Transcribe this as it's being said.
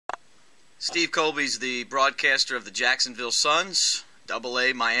Steve Kolbe's the broadcaster of the Jacksonville Suns,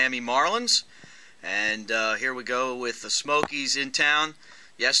 AA Miami Marlins. And here we go with the Smokies in town.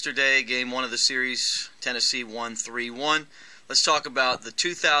 Yesterday, game one of the series, Tennessee won 3-1. Let's talk about the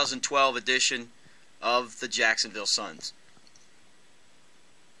 2012 edition of the Jacksonville Suns.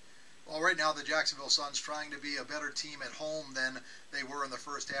 Well, right now the Jacksonville Suns trying to be a better team at home than they were in the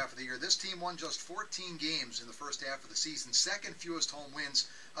first half of the year. This team won just 14 games in the first half of the season, second fewest home wins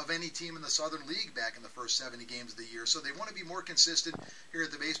of any team in the Southern League back in the first 70 games of the year. So they want to be more consistent here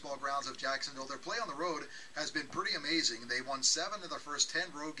at the baseball grounds of Jacksonville. Their play on the road has been pretty amazing. They won 7 of their first 10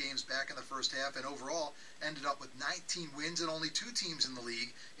 road games back in the first half, and overall ended up with 19 wins, and only 2 teams in the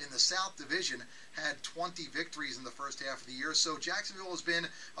league in the South Division had 20 victories in the first half of the year. So Jacksonville has been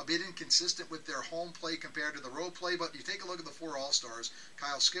a bit inconsistent with their home play compared to the road play, but you take a look at the 4 All-Stars,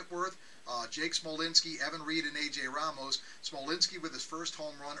 Kyle Skipworth, Jake Smolinski, Evan Reed, and A.J. Ramos. Smolinski with his first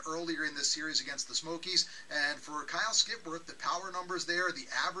home run earlier in this series against the Smokies. And for Kyle Skipworth, the power numbers there, the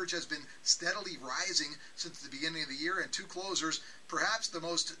average has been steadily rising since the beginning of the year. And 2 closers, perhaps the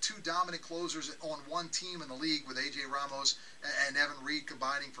most 2 dominant closers on one team in the league, with A.J. Ramos and Evan Reed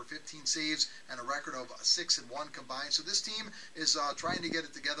combining for 15 saves and a record of 6-1 combined. So this team is trying to get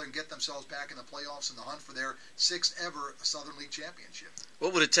it together and get themselves back in the playoffs in the hunt for their 6th ever Southern League championship.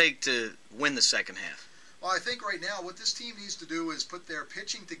 What would it take to win the second half? Well, I think right now what this team needs to do is put their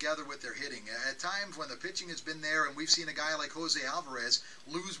pitching together with their hitting. At times when the pitching has been there, and we've seen a guy like Jose Alvarez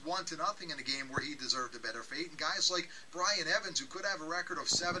lose 1-0 in a game where he deserved a better fate, and guys like Brian Evans, who could have a record of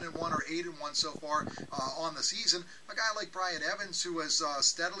 7-1 or 8-1 so far on the season, a guy like Brian Evans who has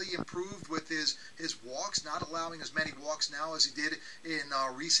steadily improved with his walks, not allowing as many walks now as he did in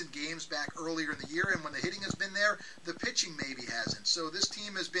recent games back earlier in the year, and when the hitting has been there, the pitching maybe hasn't. So this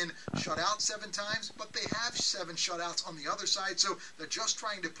team has been shut out 7 times, but they have 7 shutouts on the other side, so they're just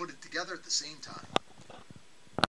trying to put it together at the same time.